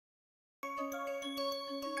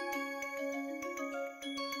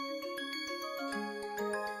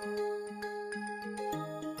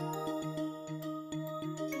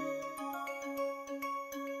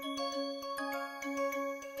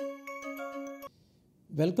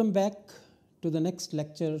Welcome back to the next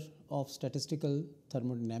lecture of Statistical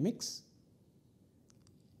Thermodynamics.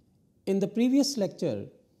 In the previous lecture,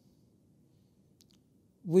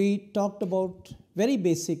 we talked about very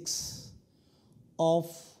basics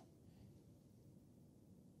of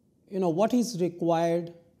what is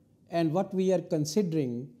required and what we are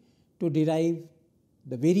considering to derive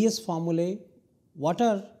the various formulae, what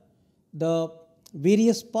are the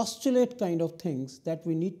various postulate kind of things that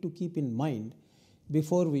we need to keep in mind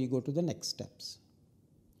before we go to the next steps.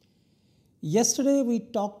 Yesterday we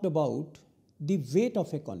talked about the weight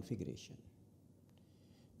of a configuration.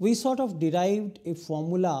 We sort of derived a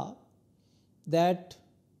formula that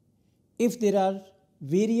if there are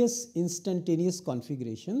various instantaneous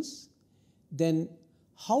configurations, then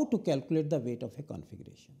how to calculate the weight of a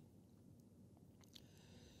configuration.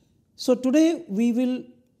 So today we will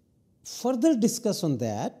further discuss on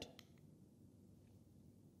that.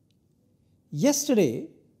 Yesterday,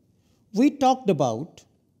 we talked about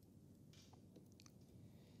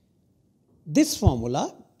this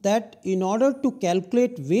formula that in order to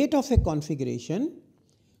calculate weight of a configuration,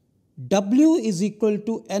 W is equal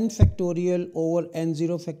to n factorial over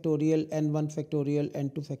n0 factorial, n1 factorial,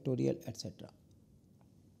 n2 factorial, etc.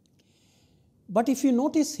 But if you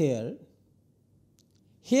notice here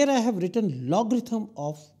I have written logarithm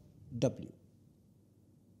of W.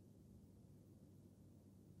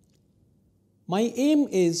 My aim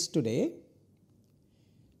is today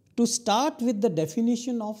to start with the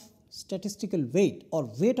definition of statistical weight or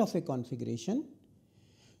weight of a configuration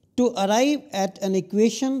to arrive at an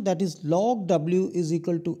equation that is log W is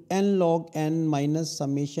equal to n log n minus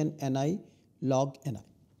summation Ni log Ni.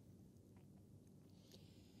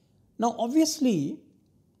 Now obviously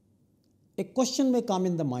a question may come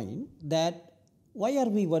in the mind that why are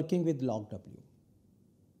we working with log W?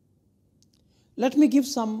 Let me give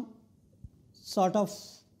some sort of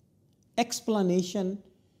explanation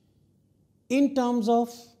in terms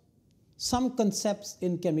of some concepts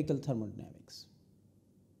in chemical thermodynamics.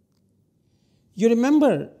 You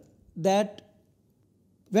remember that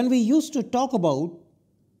when we used to talk about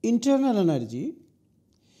internal energy,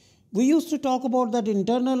 we used to talk about that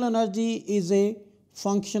internal energy is a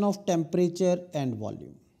function of temperature and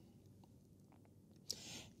volume.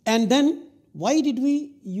 And then why did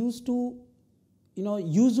we used to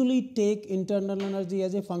usually take internal energy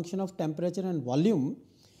as a function of temperature and volume,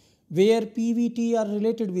 where P, V, T are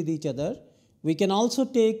related with each other? We can also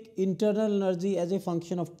take internal energy as a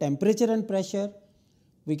function of temperature and pressure.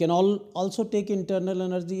 We can also take internal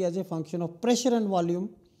energy as a function of pressure and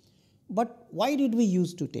volume. But why did we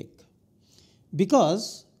used to take?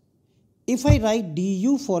 Because if I write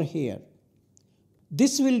du for here,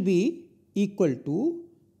 this will be equal to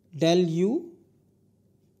del u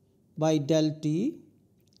by del t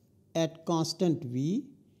at constant V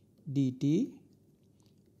dt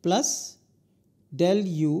plus del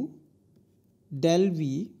u del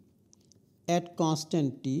V at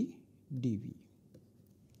constant t dV.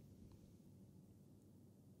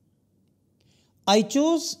 I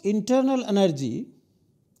chose internal energy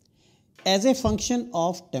as a function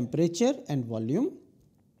of temperature and volume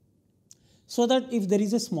so that if there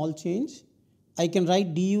is a small change, I can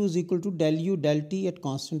write du is equal to del u del t at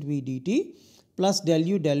constant V dt plus del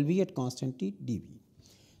u del V at constant t dV.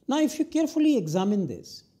 Now if you carefully examine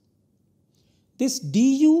this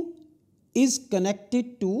du is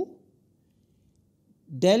connected to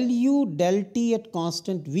del u del t at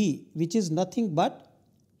constant V, which is nothing but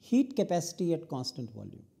heat capacity at constant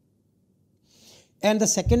volume. And the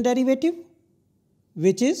second derivative,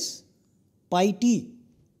 which is pi t.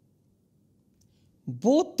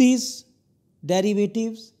 Both these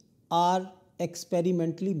derivatives are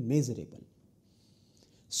experimentally measurable.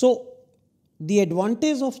 So the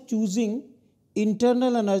advantage of choosing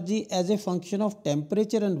internal energy as a function of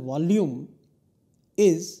temperature and volume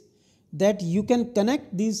is that you can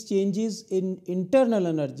connect these changes in internal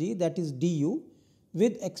energy, that is du,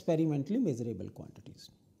 with experimentally measurable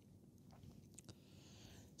quantities.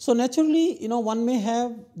 So naturally, one may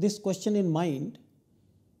have this question in mind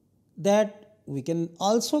that we can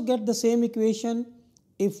also get the same equation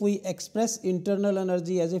if we express internal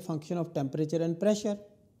energy as a function of temperature and pressure.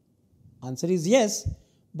 Answer is yes,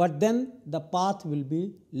 but then the path will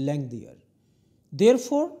be lengthier.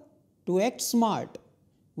 Therefore, to act smart,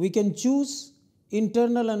 we can choose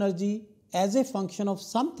internal energy as a function of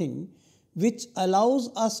something which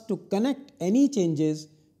allows us to connect any changes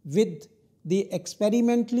with the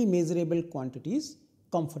experimentally measurable quantities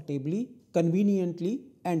comfortably, conveniently,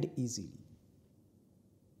 and easily.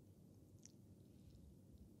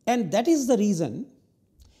 And that is the reason,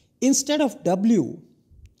 instead of W,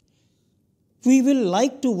 we will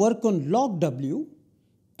like to work on log W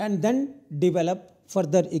and then develop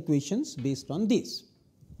further equations based on these.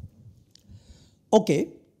 Okay.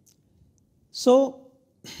 So,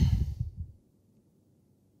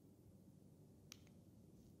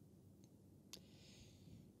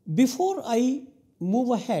 before I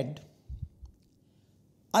move ahead,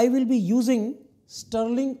 I will be using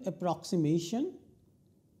Stirling approximation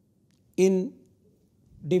in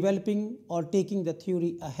developing or taking the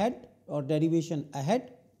theory ahead or derivation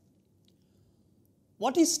ahead.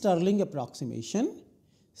 What is Stirling approximation?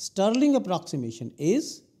 Stirling approximation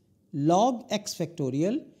is log x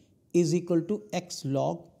factorial is equal to x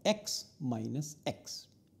log x minus x.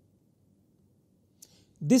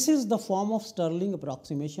 This is the form of Stirling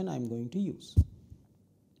approximation I am going to use.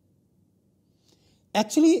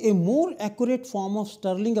 Actually, a more accurate form of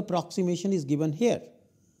Stirling approximation is given here.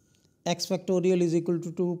 X factorial is equal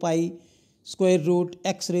to 2 pi square root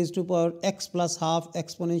x raised to power x plus half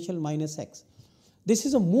exponential minus x. This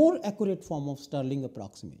is a more accurate form of Stirling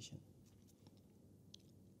approximation.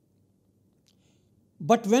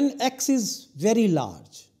 But when x is very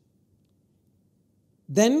large,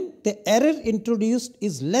 then the error introduced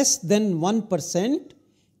is less than 1%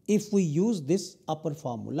 if we use this upper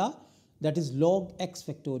formula, that is log x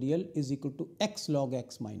factorial is equal to x log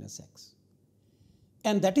x minus x.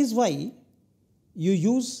 And that is why you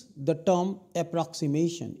use the term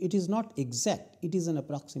approximation. It is not exact, it is an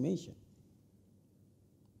approximation.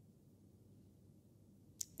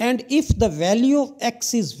 And if the value of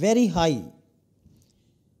x is very high,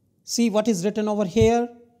 see what is written over here,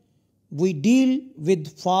 we deal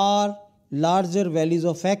with far larger values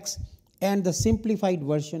of x and the simplified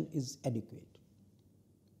version is adequate.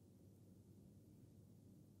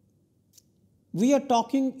 We are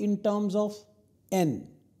talking in terms of n,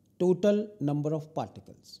 total number of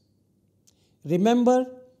particles. Remember,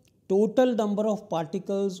 total number of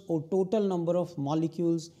particles or total number of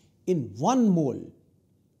molecules in 1 mole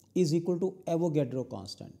is equal to Avogadro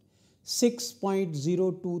constant,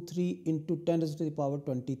 6.023 into 10 to the power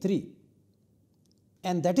 23.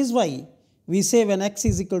 And that is why we say when x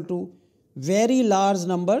is equal to very large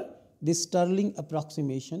number, this Stirling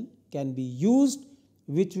approximation can be used,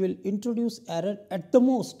 which will introduce error at the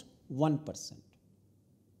most 1%.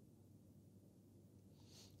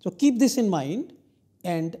 So keep this in mind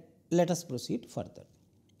and let us proceed further.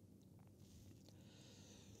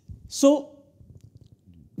 So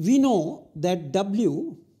we know that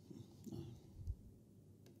W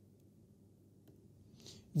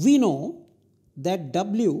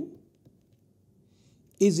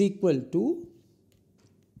is equal to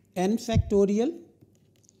n factorial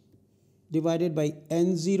divided by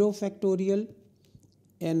n0 factorial,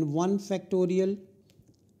 n1 factorial,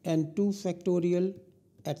 n2 factorial,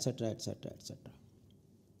 etc., etc., etc.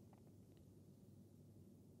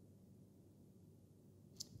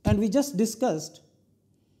 And we just discussed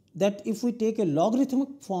that if we take a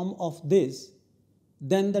logarithmic form of this,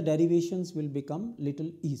 then the derivations will become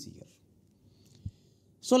little easier.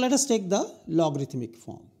 So let us take the logarithmic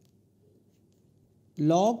form.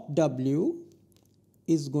 Log W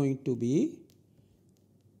is going to be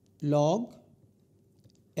log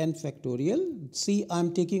n factorial. See, I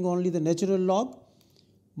am taking only the natural log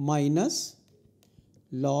minus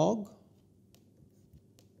log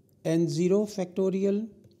n0 factorial,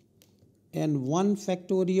 n1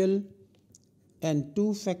 factorial, n2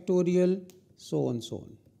 factorial, so on, so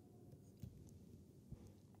on.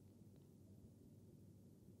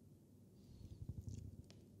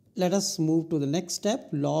 Let us move to the next step.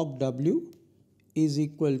 Log W is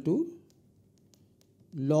equal to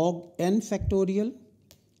log n factorial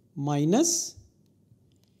minus,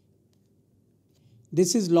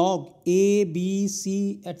 this is log A, B,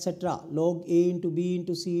 C, etc. Log A into B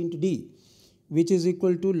into C into D, which is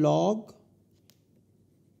equal to log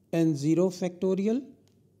n0 factorial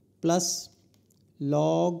plus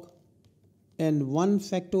log n1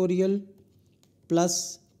 factorial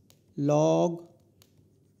plus log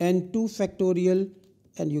n2 factorial,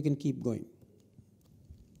 and you can keep going.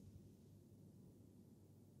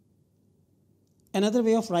 Another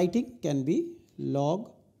way of writing can be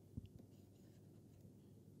log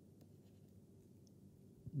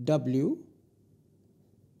W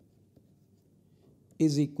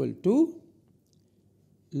is equal to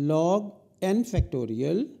log n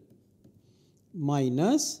factorial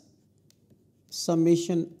minus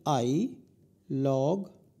summation I log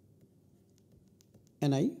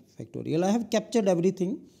ni factorial. I have captured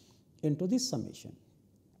everything into this summation.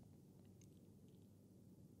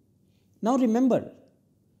 Now remember,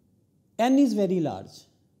 n is very large.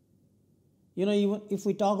 You know, even if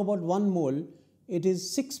we talk about 1 mole, it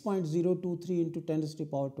is 6.023 into 10 to the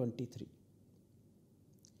power 23.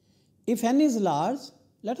 If n is large,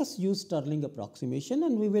 let us use Stirling approximation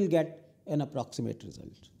and we will get an approximate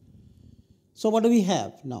result. So what do we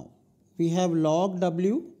have now? We have log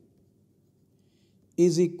W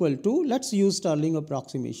is equal to, let's use Stirling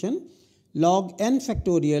approximation, log n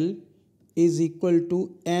factorial is equal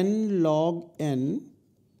to n log n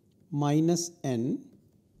minus n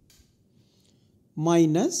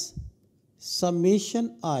minus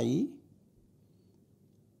summation I.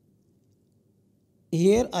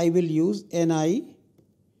 Here I will use ni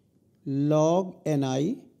log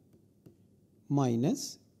ni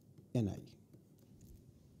minus ni.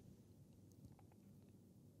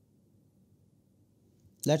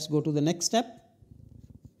 Let's go to the next step.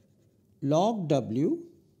 Log W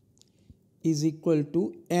is equal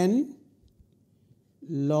to n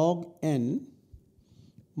log n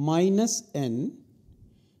minus n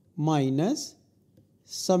minus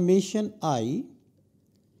summation I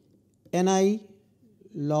ni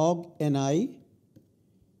log ni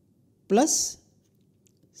plus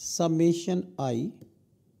summation I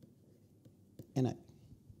ni.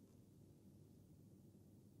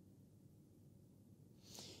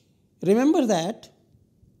 Remember that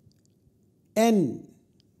n,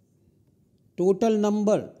 total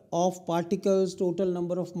number of particles, total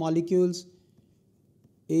number of molecules,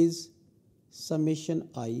 is summation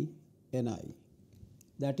I ni.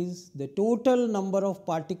 That is the total number of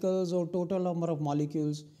particles or total number of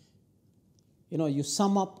molecules, you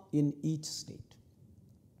sum up in each state.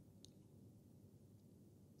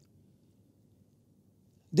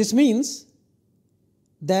 This means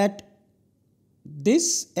that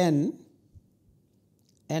this n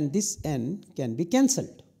and this n can be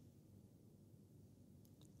cancelled.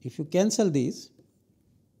 If you cancel these,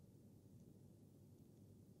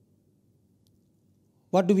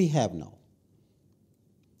 what do we have now?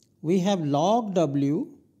 We have log W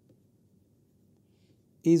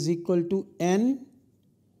is equal to n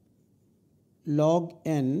log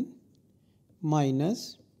n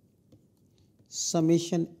minus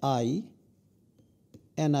summation I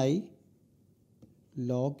ni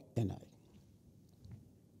log ni.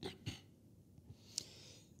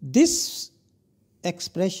 This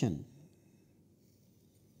expression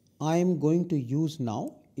I am going to use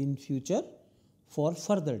now in future for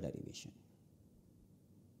further derivation.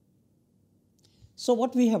 So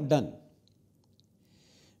what we have done?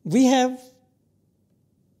 We have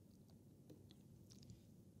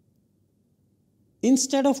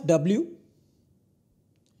instead of W,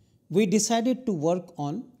 we decided to work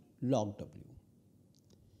on log W.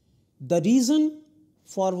 The reason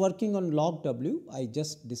for working on log W, I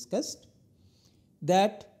just discussed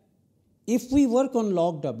that if we work on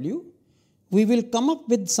log W, we will come up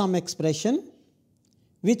with some expression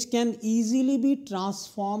which can easily be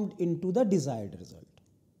transformed into the desired result.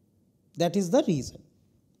 That is the reason.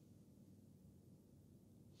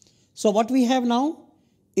 So what we have now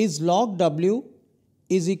is log W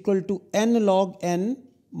is equal to n log n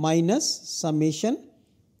minus summation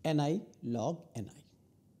ni log ni.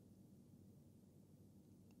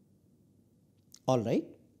 All right.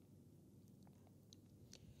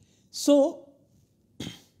 So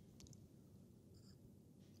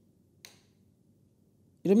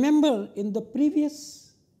remember, in the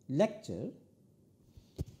previous lecture,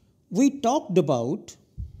 we talked about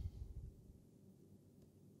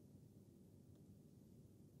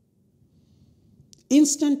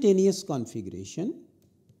instantaneous configuration.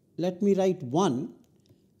 Let me write 1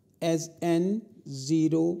 as n,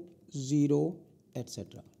 0, 0,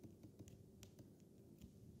 etc.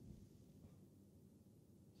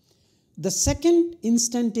 The second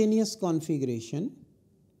instantaneous configuration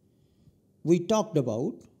we talked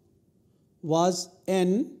about was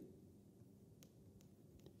n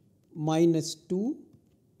minus 2,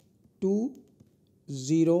 2,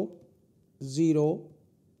 0, 0,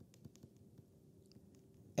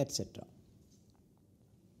 etc.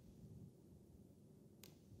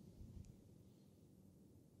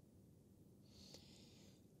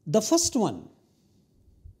 The first one,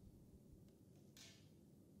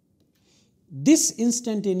 this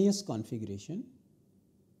instantaneous configuration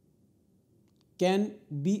can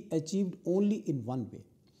be achieved only in one way,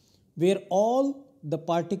 where all the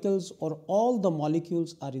particles or all the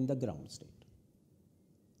molecules are in the ground state.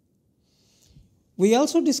 We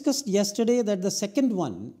also discussed yesterday that the second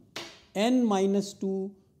one, n minus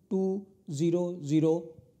 2, 2, 0, 0,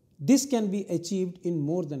 this can be achieved in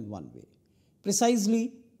more than one way.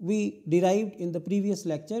 Precisely, we derived in the previous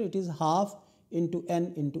lecture, it is half into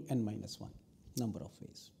n minus 1 number of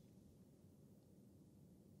ways.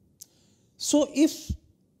 So if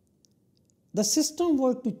the system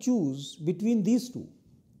were to choose between these two,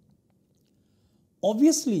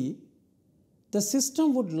 obviously the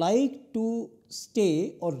system would like to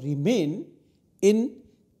stay or remain in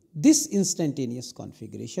this instantaneous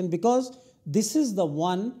configuration, because this is the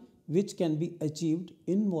one which can be achieved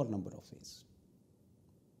in more number of ways.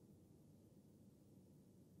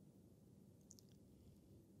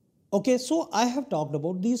 Okay, so I have talked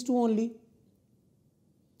about these two only.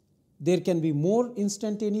 There can be more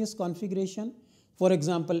instantaneous configuration. For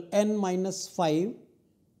example, n minus 5,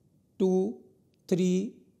 2,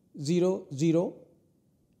 3, 0, 0.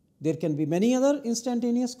 There can be many other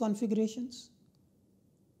instantaneous configurations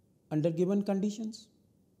under given conditions.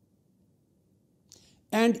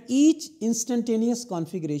 And each instantaneous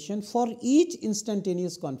configuration, for each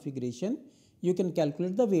instantaneous configuration, you can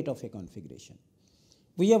calculate the weight of a configuration.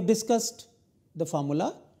 We have discussed the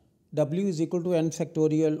formula. W is equal to n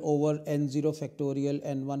factorial over n0 factorial,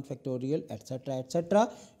 n1 factorial, etc.,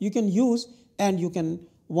 etc. You can use, and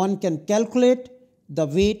one can calculate the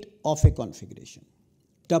weight of a configuration,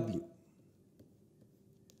 W.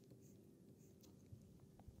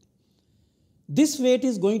 This weight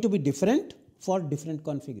is going to be different for different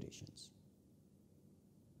configurations.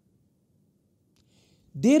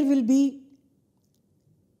 There will be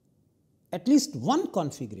at least one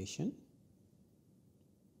configuration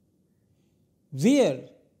where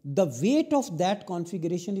the weight of that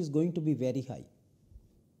configuration is going to be very high.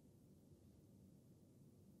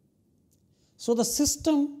 So the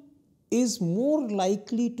system is more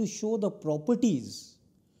likely to show the properties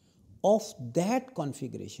of that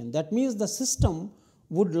configuration. That means the system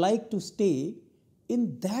would like to stay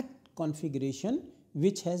in that configuration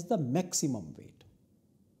which has the maximum weight.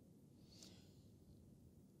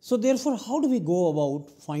 So therefore, how do we go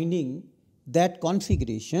about finding that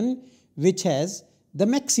configuration which has the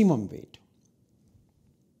maximum weight?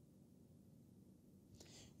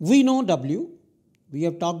 We know W, we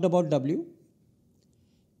have talked about W,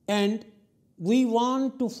 and we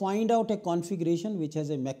want to find out a configuration which has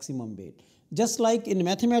a maximum weight. Just like in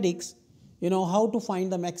mathematics, how to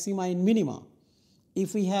find the maxima and minima.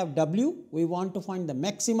 If we have W, we want to find the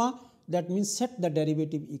maxima, that means set the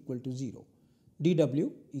derivative equal to 0,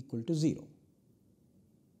 dW equal to 0.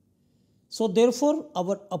 So therefore,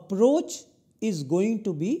 our approach is going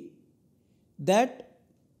to be that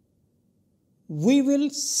we will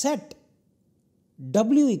set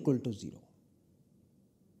W equal to 0.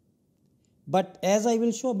 But as I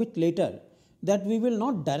will show a bit later, that we will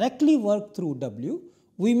not directly work through W,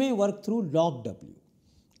 we may work through log W.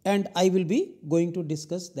 And I will be going to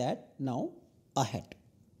discuss that now ahead.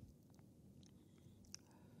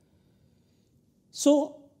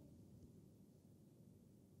 So,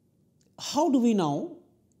 how do we now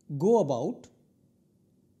go about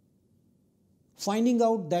finding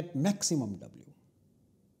out that maximum W?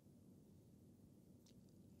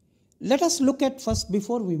 Let us look at first,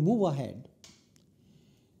 before we move ahead,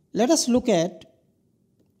 let us look at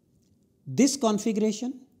this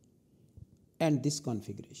configuration and this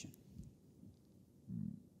configuration.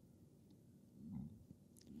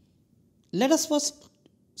 Let us first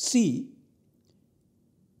see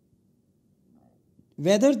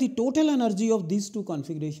whether the total energy of these two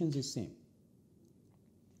configurations is same.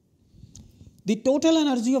 The total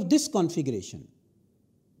energy of this configuration,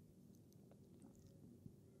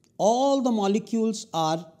 all the molecules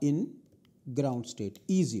are in ground state,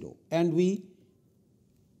 E0, and we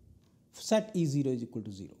set E0 is equal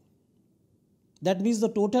to 0. That means the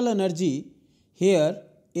total energy here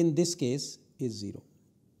in this case is 0.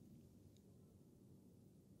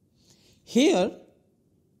 Here,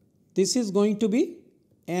 this is going to be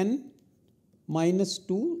n minus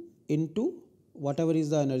 2 into whatever is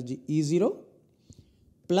the energy E0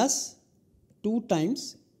 plus 2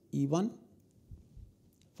 times E1,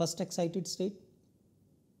 first excited state.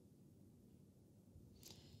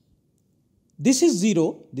 This is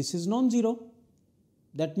 0, this is non-zero.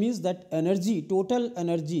 That means that energy, total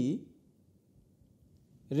energy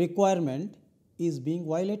requirement is being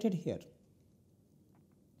violated here.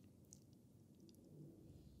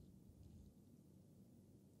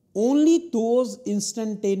 Only those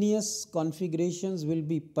instantaneous configurations will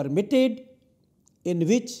be permitted in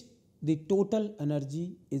which the total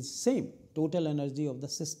energy is same, total energy of the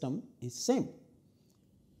system is same.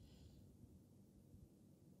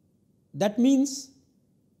 That means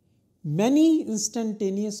many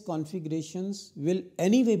instantaneous configurations will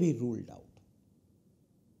anyway be ruled out.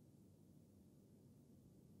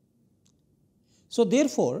 So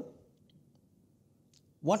therefore,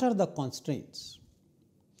 what are the constraints?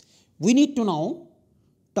 We need to now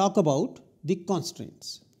talk about the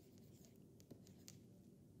constraints.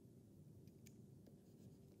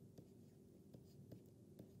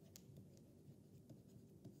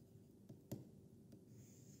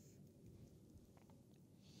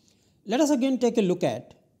 Let us again take a look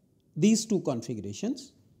at these two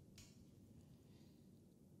configurations.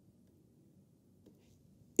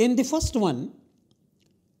 In the first one,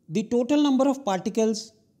 the total number of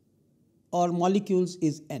particles or molecules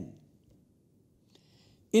is n.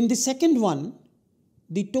 In the second one,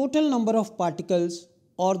 the total number of particles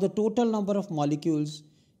or the total number of molecules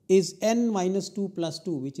is n minus 2 plus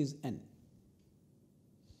 2, which is n.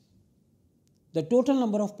 The total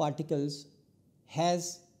number of particles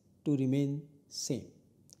has to remain same.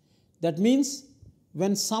 That means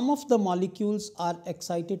when some of the molecules are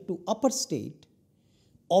excited to upper state,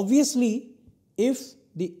 obviously if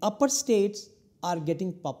the upper states are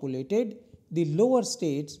getting populated, the lower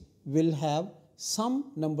states will have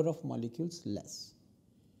some number of molecules less.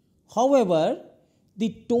 However, the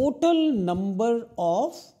total number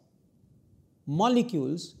of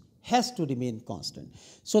molecules has to remain constant.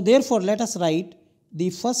 So therefore, let us write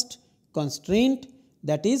the first constraint,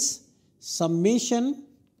 that is summation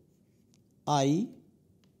I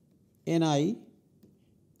Ni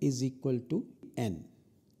is equal to n.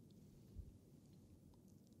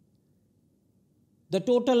 The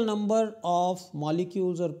total number of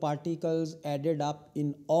molecules or particles added up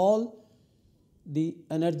in all the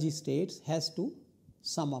energy states has to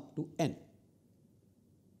sum up to n.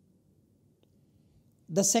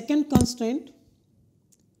 The second constraint,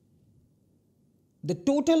 the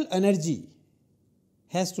total energy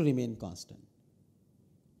has to remain constant.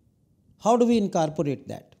 How do we incorporate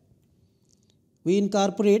that? We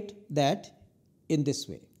incorporate that in this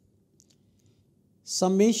way.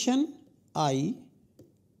 Summation I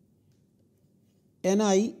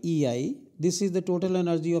Ni Ei, this is the total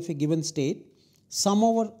energy of a given state, sum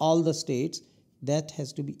over all the states, that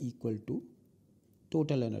has to be equal to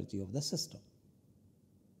total energy of the system.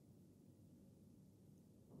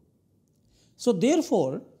 So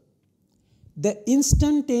therefore, the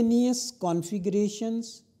instantaneous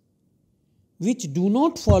configurations which do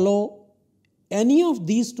not follow any of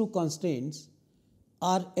these two constraints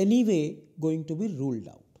are anyway going to be ruled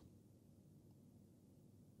out.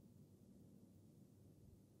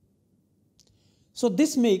 So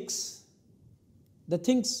this makes the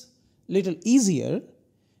things little easier,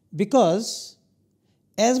 because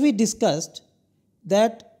as we discussed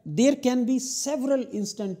that there can be several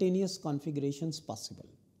instantaneous configurations possible.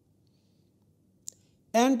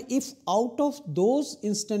 And if out of those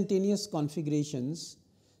instantaneous configurations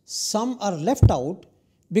some are left out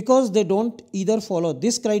because they don't either follow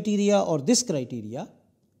this criteria or this criteria,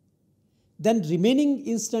 then remaining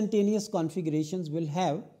instantaneous configurations will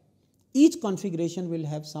have, each configuration will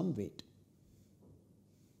have some weight.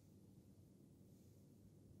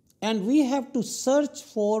 And we have to search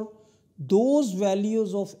for those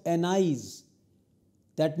values of Ni's.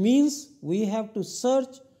 That means we have to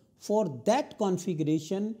search for that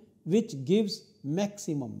configuration which gives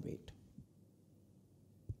maximum weight.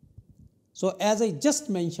 So as I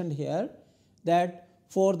just mentioned here, that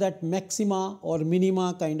for that maxima or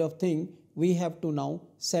minima kind of thing, we have to now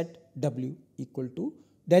set W equal to,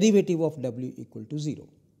 derivative of W equal to 0.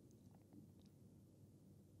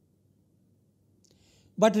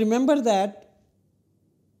 But remember that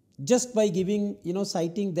just by giving,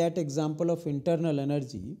 citing that example of internal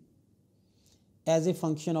energy as a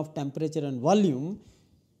function of temperature and volume,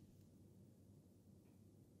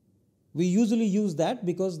 we usually use that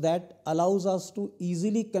because that allows us to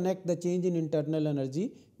easily connect the change in internal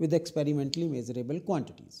energy with experimentally measurable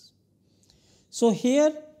quantities. So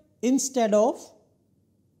here, instead of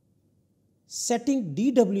setting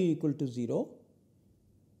dW equal to 0,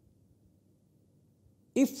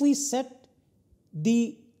 if we set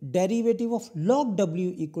the derivative of log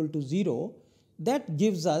W equal to 0, that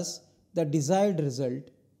gives us the desired result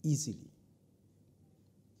easily.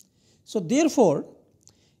 So therefore,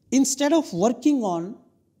 instead of working on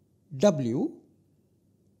W,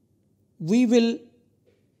 we will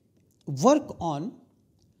work on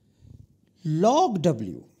log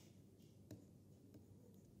W.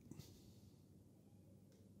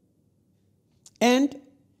 And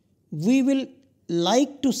we will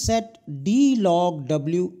like to set d log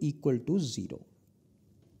W equal to 0.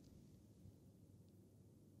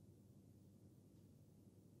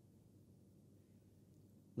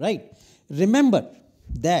 Right. Remember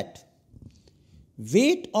that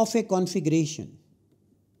weight of a configuration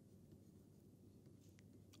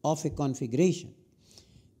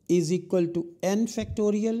is equal to n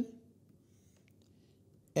factorial,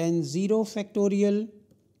 n0 factorial,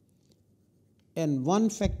 n1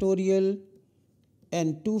 factorial,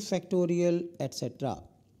 n2 factorial, etc.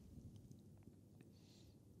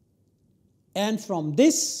 And from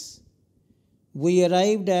this we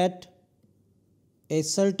arrived at a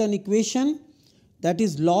certain equation, that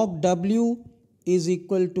is log W is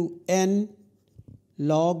equal to N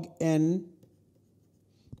log N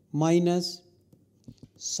minus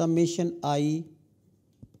summation I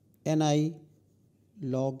Ni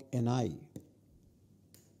log Ni.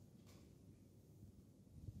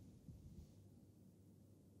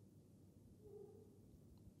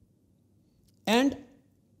 And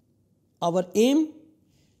our aim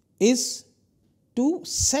is to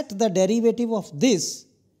set the derivative of this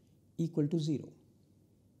equal to 0.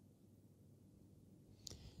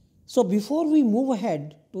 So before we move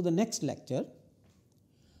ahead to the next lecture,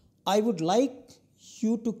 I would like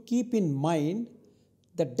you to keep in mind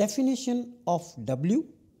the definition of W.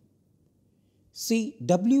 See,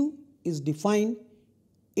 W is defined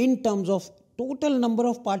in terms of total number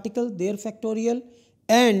of particles, their factorial,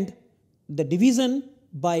 and the division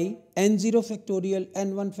by n0 factorial,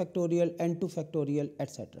 n1 factorial, n2 factorial,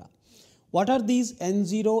 etc. What are these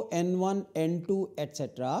n0, n1, n2,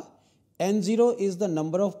 etc.? n0 is the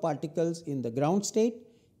number of particles in the ground state,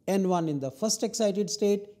 n1 in the first excited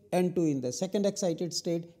state, n2 in the second excited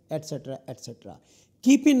state, etc., etc.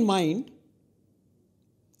 Keep in mind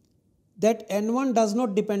that n1 does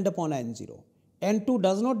not depend upon n0, n2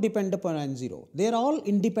 does not depend upon n0. They are all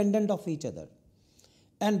independent of each other.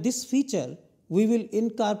 And this feature we will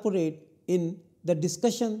incorporate in the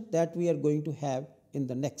discussion that we are going to have in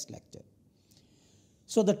the next lecture.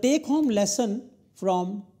 So the take home lesson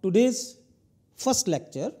from today's first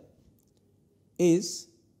lecture is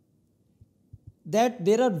that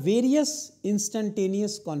there are various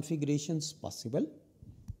instantaneous configurations possible,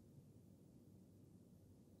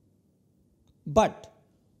 but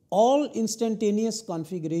all instantaneous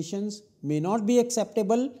configurations may not be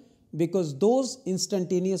acceptable, because those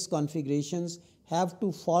instantaneous configurations have to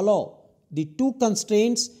follow the two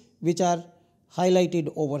constraints which are highlighted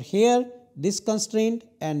over here, this constraint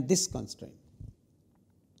and this constraint.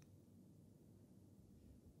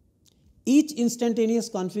 Each instantaneous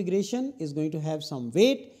configuration is going to have some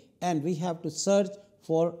weight, and we have to search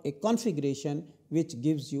for a configuration which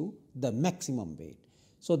gives you the maximum weight.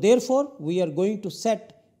 So therefore, we are going to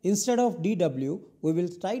set, instead of dW, we will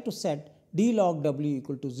try to set d log W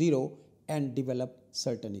equal to 0 and develop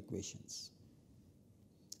certain equations.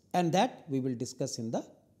 And that we will discuss in the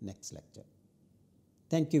next lecture.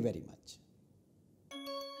 Thank you very much.